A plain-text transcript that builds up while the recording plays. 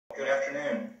Good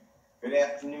afternoon. Good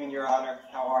afternoon, Your Honor.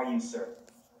 How are you, sir?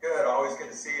 Good. Always good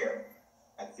to see you.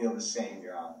 I feel the same,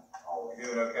 Your Honor. Always. You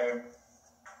doing okay?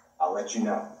 I'll let you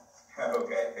know.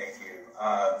 Okay, thank you.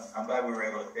 I'm glad we were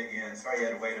able to fit you in. Sorry you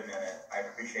had to wait a minute. I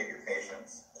appreciate your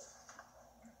patience.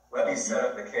 Let me set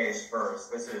up the case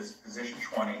first. This is Position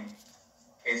 20,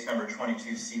 case number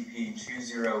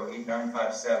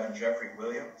 22CP208957, Jeffrey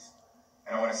Williams.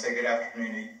 And I want to say good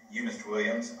afternoon to you, Mr.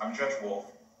 Williams. I'm Judge Wolf.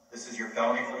 This is your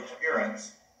felony for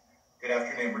appearance. Good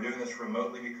afternoon. We're doing this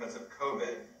remotely because of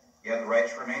COVID. You have the right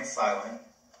to remain silent.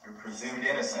 You're presumed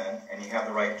innocent, and you have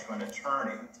the right to an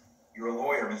attorney. Your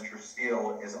lawyer, Mr.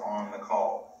 Steele, is on the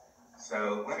call.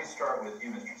 So let me start with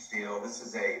you, Mr. Steele. This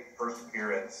is a first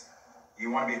appearance. Do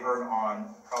you want to be heard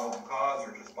on probable cause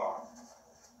or just bond?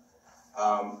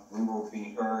 We will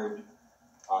be heard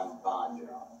on bond,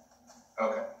 Your Honor.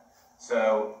 Okay.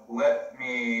 So let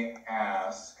me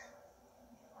ask,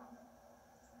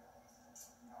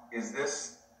 is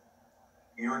this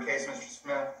your case, Mr.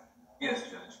 Smith? Yes,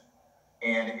 Judge.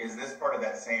 And is this part of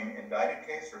that same indicted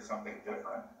case or something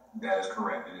different? That is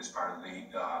correct. It is part of the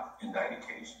indicted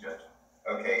case, Judge.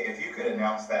 Okay, if you could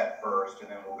announce that first,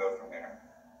 and then we'll go from there.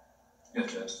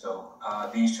 Yes, Judge. So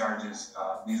these charges,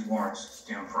 these warrants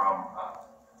stem from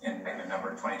indictment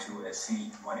number 22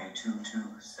 SC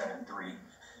 182273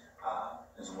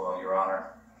 as well, Your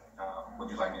Honor. Would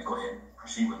you like me to go ahead and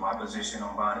proceed with my position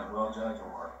on bond as well, Judge,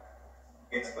 or?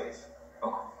 Yes, please.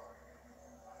 Okay.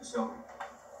 So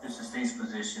it's the state's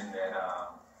position that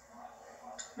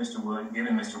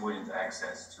given Mr. Williams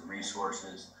access to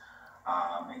resources,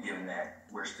 and given that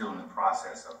we're still in the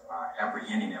process of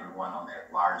apprehending everyone on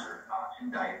that larger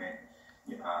indictment,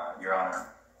 Your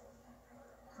Honor,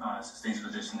 it's the state's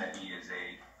position that he is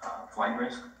a flight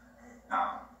risk,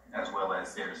 as well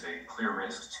as there's a clear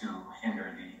risk to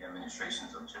hinder the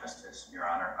administrations of justice, Your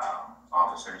Honor.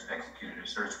 Officers executed a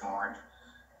search warrant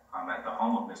at the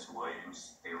home of Mr.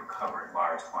 Williams. They recovered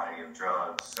large quantity of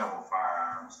drugs, several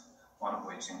firearms, one of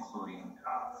which including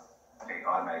a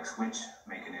automatic switch,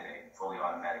 making it a fully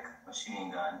automatic machine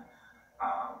gun.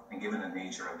 And given the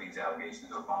nature of these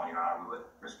allegations of bond, Your Honor, we would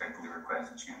respectfully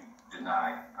request that you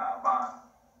deny bond.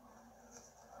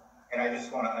 And I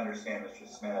just want to understand, Mr.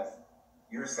 Smith,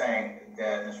 you're saying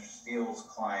that Mr. Steele's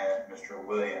client, Mr.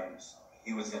 Williams,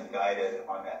 he was indicted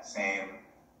on that same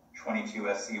 22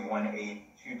 SC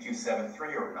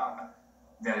 182273 or not?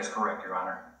 That is correct, Your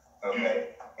Honor.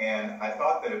 Okay. And I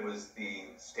thought that it was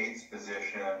the state's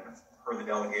position, per the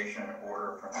delegation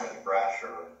order from Judge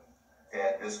Brasher,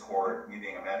 that this court, me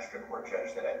being a magistrate court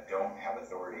judge, that I don't have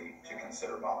authority to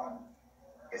consider bond.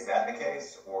 Is that the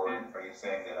case, or are you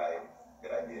saying that I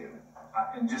do?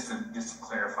 And just to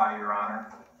clarify, Your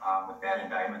Honor, with that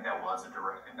indictment, that was a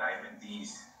direct indictment.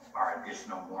 These are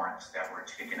additional warrants that were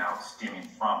taken out stemming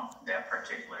from that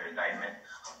particular indictment.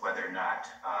 Whether or not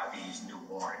these new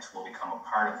warrants will become a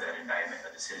part of that indictment,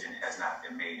 a decision has not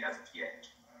been made as of yet.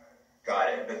 Got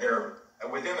it. But they're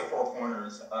within the four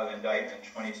corners of indictment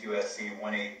 22 SC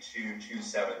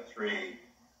 182273.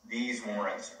 These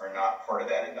warrants are not part of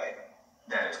that indictment.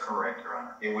 That is correct, Your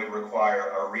Honor. It would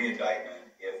require a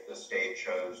re-indictment if the state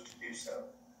chose to do so.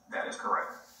 That is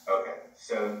correct. Okay,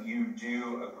 so you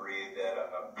do agree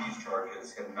that these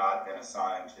charges have not been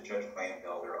assigned to Judge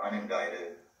Plainfield, they're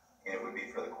unindicted, and it would be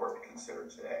for the court to consider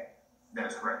today? That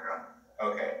is correct, Your Honor.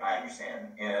 Okay, I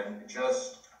understand. And it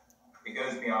goes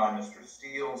beyond Mr.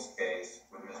 Steele's case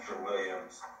with Mr.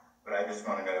 Williams, but I just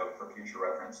want to know for future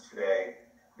reference today,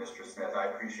 Mr. Smith, I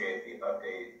appreciate the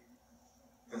update.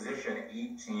 Position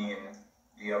 18,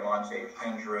 Diamante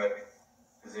Kendrick,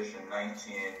 position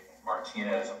 19,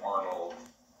 Martinez Arnold,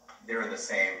 they're in the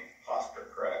same posture,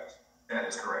 correct? That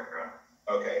is correct, Your Honor.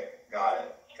 Okay, got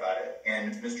it.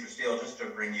 And Mr. Steele, just to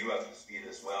bring you up to speed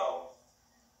as well,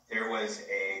 there was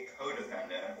a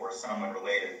co-defendant or someone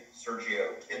related,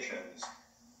 Sergio Kitchens,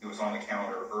 who was on the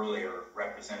calendar earlier,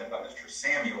 represented by Mr.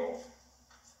 Samuel.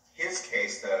 His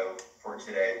case, though, for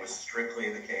today was strictly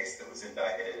the case that was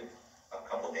indicted a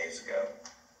couple days ago.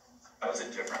 That was a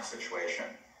different situation.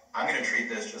 I'm going to treat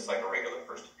this just like a regular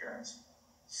first appearance.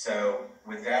 So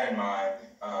with that in mind,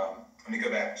 let me go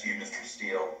back to you, Mr.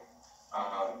 Steele.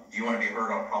 Do you want to be heard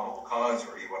on probable cause,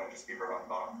 or do you want to just be heard on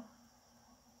bond?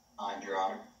 On, Your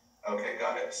Honor. Okay,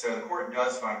 got it. So the court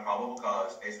does find probable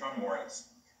cause based on warrants,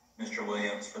 Mr.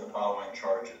 Williams, for the following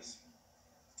charges: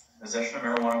 possession of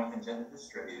marijuana with intent to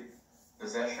distribute,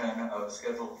 possession of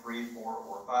Schedule 3, 4,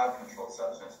 or 5 controlled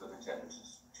substance with intent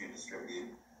to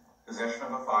distribute, possession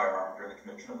of a firearm during the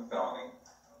commission of a felony,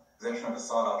 possession of a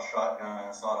sawed-off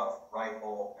shotgun, sawed-off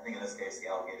rifle, I think in this case the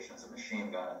allegation is a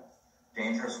machine gun,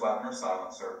 dangerous weapon or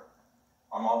silencer,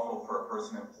 unlawful for a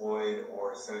person employed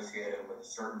or associated with a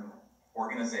certain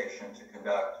organization to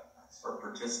conduct or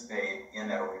participate in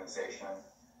that organization,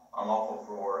 unlawful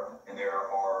for, and there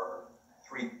are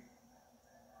three.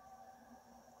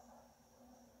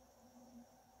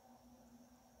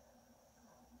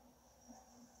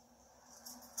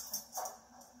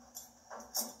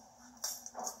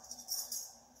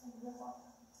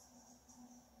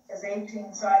 As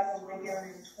 18 cycles began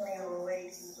in 2008, he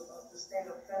was about to state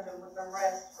offender with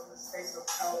arrest from the states of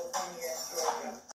California and Georgia.